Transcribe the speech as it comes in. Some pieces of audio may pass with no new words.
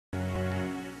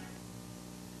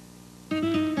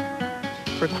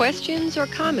For questions or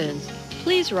comments,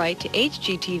 please write to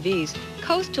HGTV's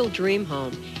Coastal Dream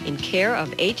Home in care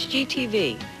of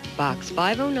HGTV, Box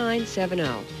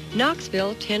 50970,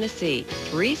 Knoxville, Tennessee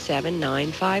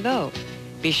 37950.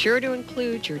 Be sure to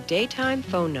include your daytime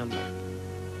phone number.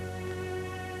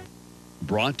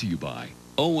 Brought to you by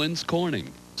Owens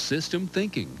Corning, system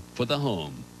thinking for the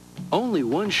home. Only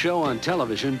one show on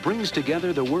television brings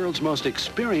together the world's most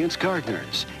experienced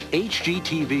gardeners.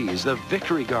 HGTV's The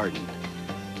Victory Garden.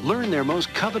 Learn their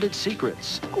most coveted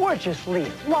secrets. Gorgeous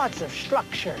leaf, lots of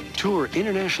structure. Tour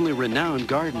internationally renowned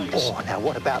gardens. Oh, now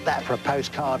what about that for a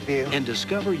postcard view? And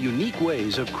discover unique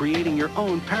ways of creating your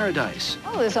own paradise.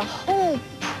 Oh, there's a whole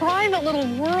private little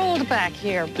world back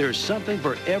here. There's something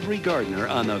for every gardener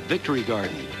on The Victory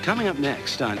Garden. Coming up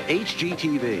next on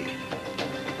HGTV.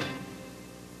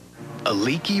 A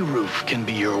leaky roof can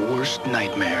be your worst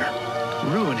nightmare,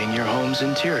 ruining your home's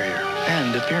interior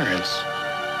and appearance.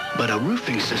 But a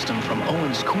roofing system from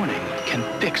Owens Corning can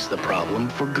fix the problem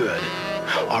for good.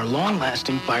 Our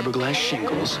long-lasting fiberglass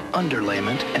shingles,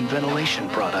 underlayment, and ventilation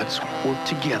products work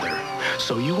together,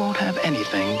 so you won't have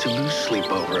anything to lose sleep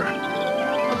over.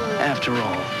 After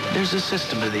all, there's a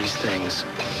system to these things.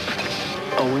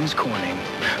 Owens Corning.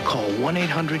 Call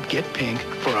 1-800-GET-PINK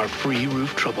for our free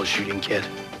roof troubleshooting kit.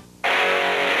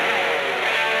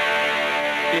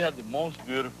 He had the most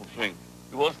beautiful swing.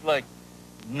 It was like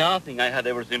nothing I had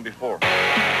ever seen before.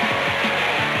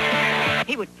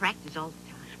 He would practice all the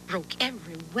time. Broke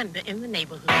every window in the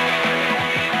neighborhood.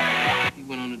 He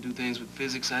went on to do things with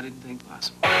physics I didn't think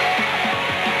possible.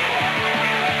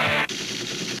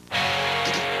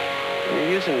 When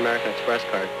you're using an American Express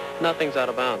card, nothing's out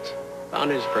of bounds.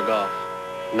 Boundaries for golf,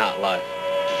 not life.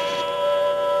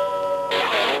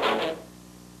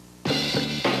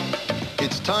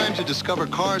 It's time to discover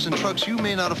cars and trucks you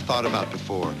may not have thought about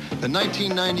before. The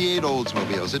 1998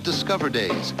 Oldsmobiles at Discover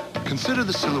Days. Consider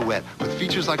the Silhouette with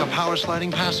features like a power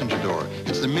sliding passenger door.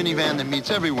 It's the minivan that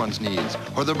meets everyone's needs.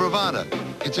 Or the Bravada.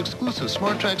 Its exclusive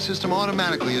Smart Track system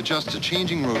automatically adjusts to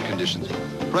changing road conditions.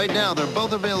 Right now, they're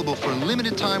both available for a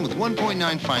limited time with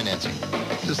 1.9 financing.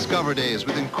 Discover Days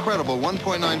with incredible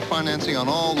 1.9 financing on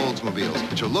all Oldsmobiles.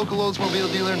 At your local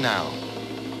Oldsmobile dealer now.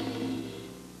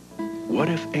 What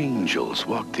if angels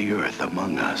walked the earth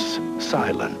among us,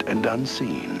 silent and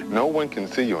unseen? No one can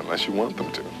see you unless you want them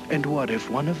to. And what if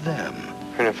one of them,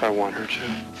 And if I want her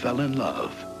to, fell in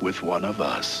love with one of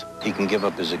us? He can give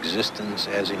up his existence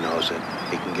as he knows it.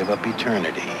 He can give up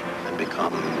eternity and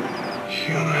become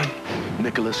human.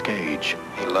 Nicolas Cage.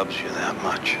 He loves you that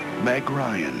much. Meg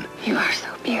Ryan. You are so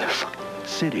beautiful.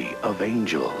 City of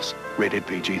Angels. Rated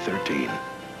PG-13.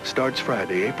 Starts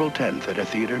Friday, April 10th at a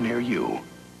theater near you.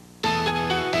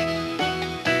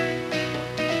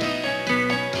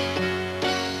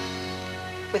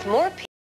 With more